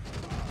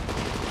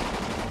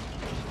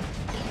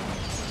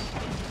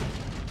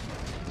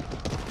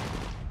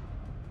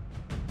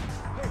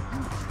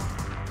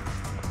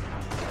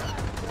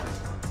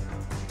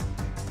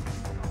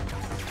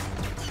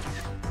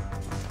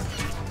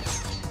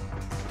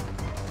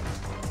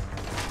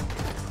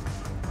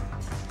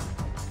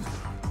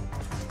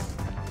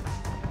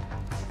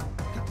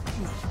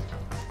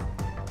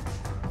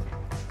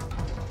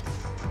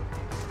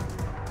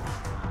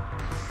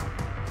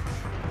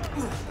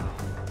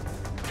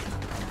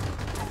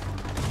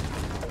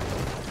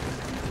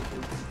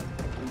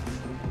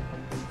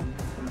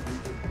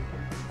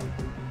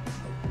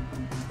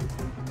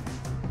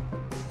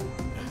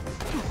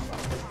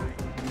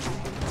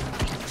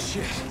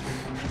 Shit,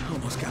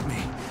 almost got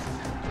me.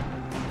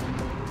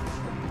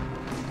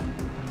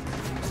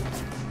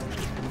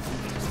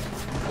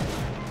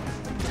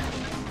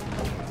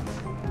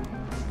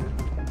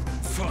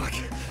 Fuck.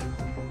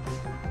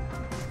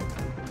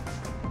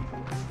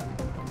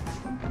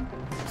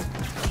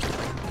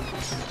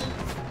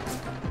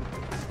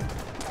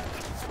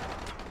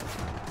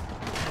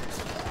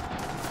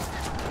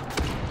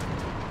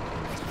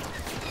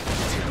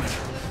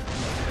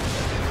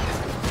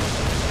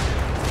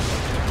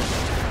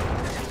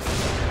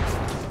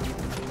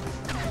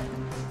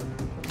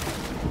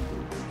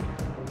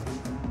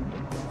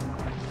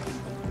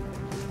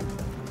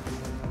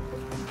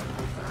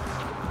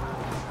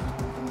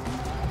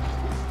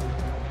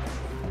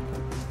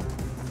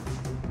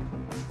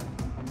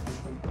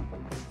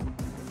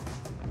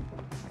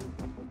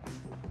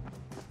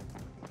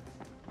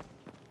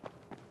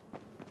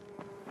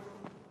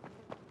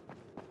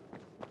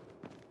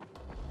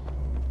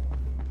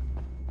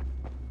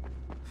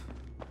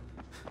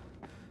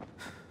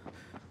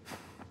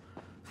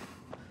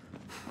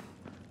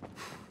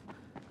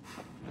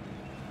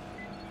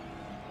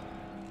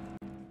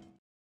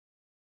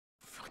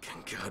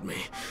 Got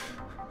me.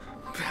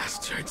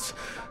 Bastards.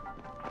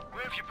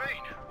 Where have you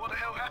been? What the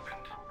hell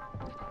happened?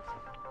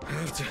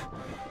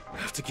 I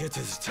have to get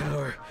to the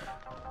tower.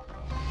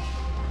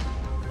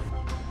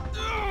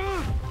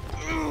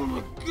 Oh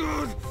my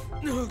god!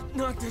 No,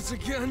 not this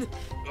again!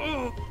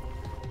 Oh!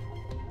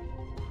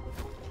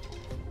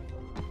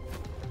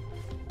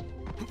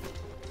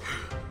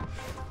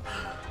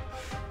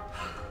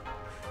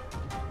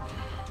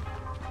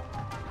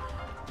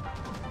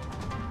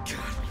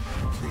 God,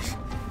 please,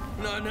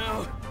 not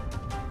now!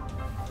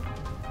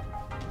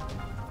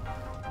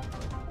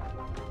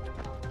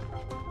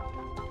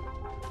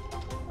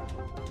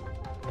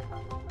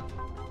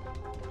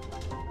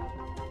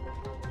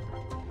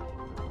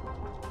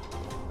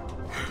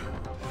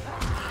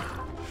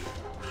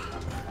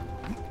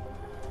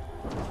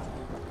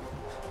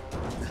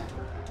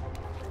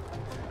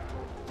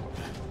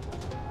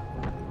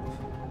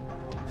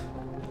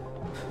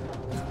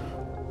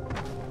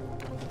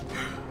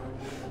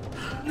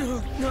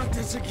 No, not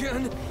this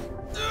again!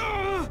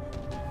 Ah!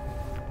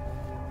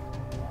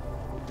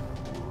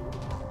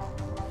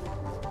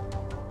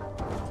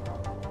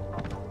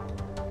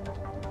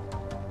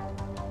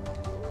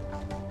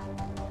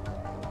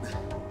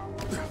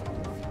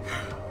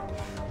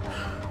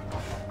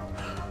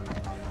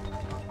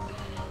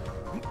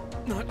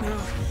 Not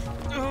now.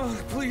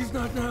 Oh, please,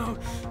 not now.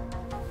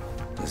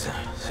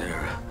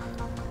 Sarah.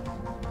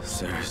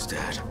 Sarah's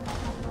dead.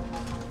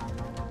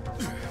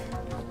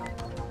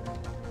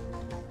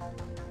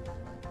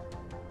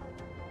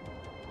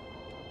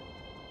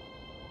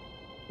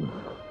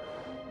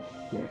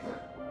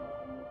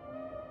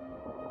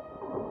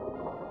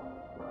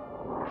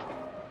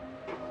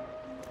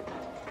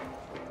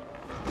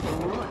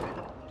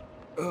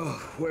 Oh,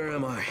 where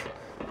am I?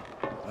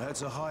 I had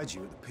to hide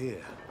you at the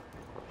pier.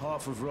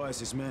 Half of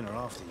Rice's men are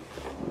after you.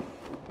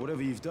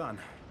 Whatever you've done,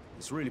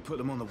 it's really put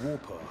them on the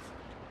warpath.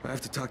 I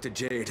have to talk to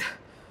Jade.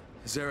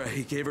 Zara,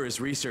 he gave her his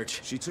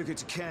research. She took it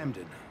to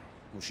Camden.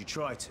 Well, she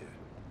tried to.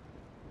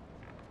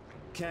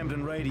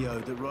 Camden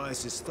radioed that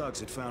Rice's thugs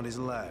had found his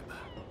lab.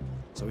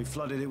 So he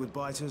flooded it with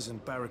biters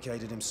and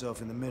barricaded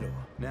himself in the middle.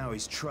 Now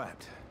he's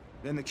trapped.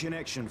 Then the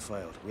connection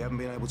failed. We haven't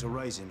been able to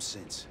raise him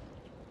since.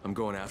 I'm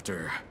going after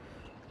her.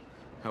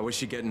 How is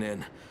she getting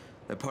in?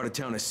 That part of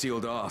town is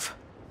sealed off.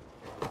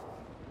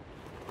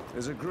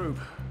 There's a group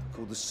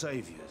called the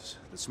Saviors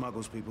that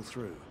smuggles people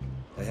through.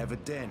 They have a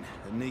den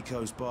at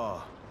Nico's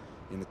bar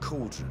in the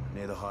Cauldron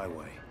near the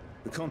highway.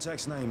 The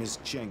contact's name is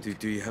Jenk.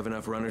 Do you have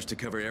enough runners to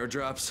cover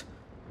airdrops?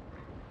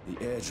 The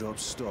airdrop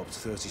stopped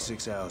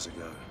 36 hours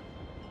ago.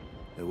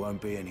 There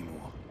won't be any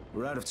more.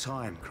 We're out of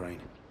time,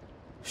 Crane.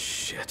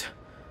 Shit.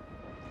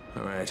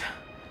 All right.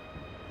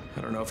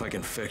 I don't know if I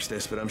can fix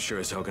this, but I'm sure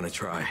as hell gonna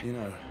try. You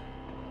know,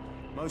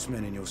 most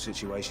men in your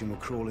situation will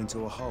crawl into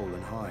a hole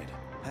and hide.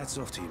 Hats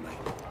off to you, mate.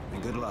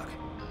 And good luck.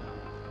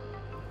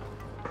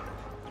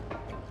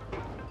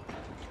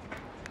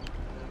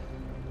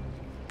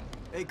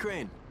 Hey,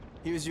 Crane.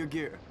 Here's your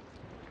gear.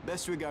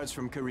 Best regards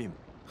from Karim.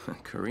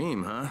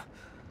 Karim, huh?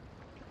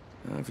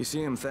 If you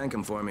see him, thank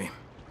him for me.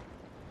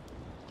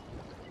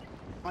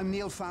 I'm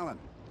Neil Fallon.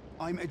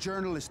 I'm a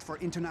journalist for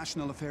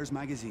International Affairs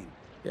magazine.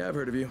 Yeah, I've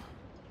heard of you.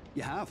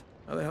 You have?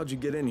 How the hell'd you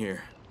get in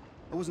here?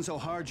 It wasn't so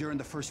hard during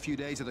the first few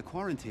days of the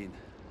quarantine.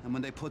 And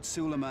when they put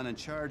Suleiman in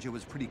charge, it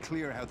was pretty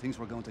clear how things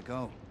were going to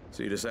go.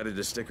 So you decided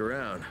to stick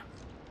around?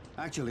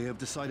 Actually, I've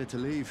decided to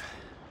leave.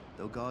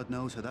 Though God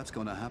knows how that's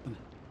going to happen.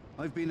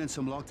 I've been in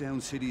some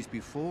lockdown cities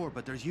before,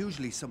 but there's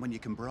usually someone you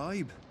can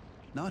bribe.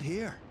 Not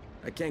here.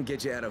 I can't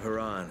get you out of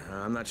Haran.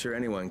 I'm not sure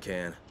anyone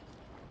can.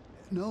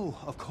 No,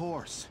 of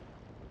course.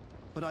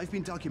 But I've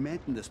been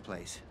documenting this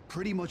place,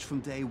 pretty much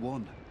from day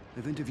one.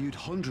 I've interviewed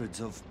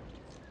hundreds of...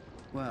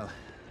 well,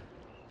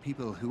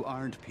 people who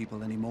aren't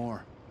people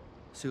anymore.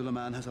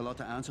 Suleiman has a lot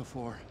to answer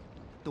for.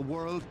 The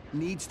world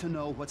needs to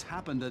know what's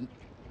happened and...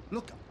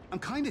 Look, I'm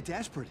kinda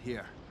desperate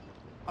here.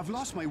 I've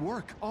lost my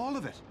work, all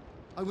of it.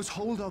 I was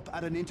holed up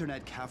at an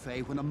internet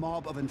cafe when a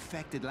mob of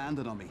infected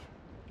landed on me.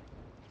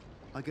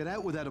 I got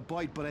out without a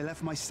bite, but I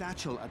left my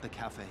satchel at the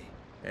cafe.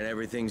 And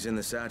everything's in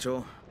the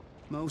satchel?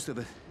 Most of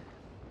it.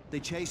 They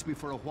chased me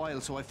for a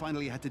while, so I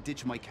finally had to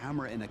ditch my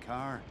camera in a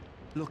car.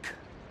 Look,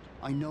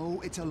 I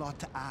know it's a lot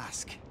to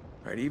ask.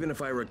 Right, even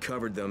if I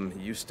recovered them,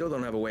 you still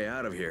don't have a way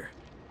out of here.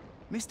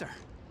 Mister,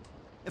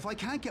 if I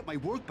can't get my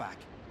work back,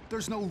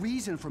 there's no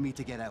reason for me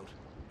to get out.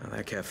 Well,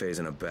 that cafe's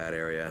in a bad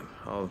area.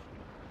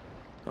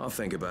 I'll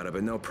think about it,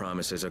 but no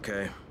promises,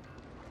 okay?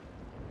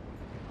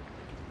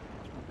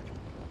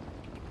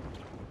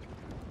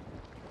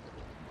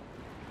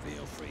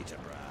 Feel free to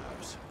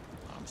browse.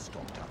 I'm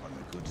stocked up on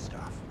the good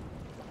stuff.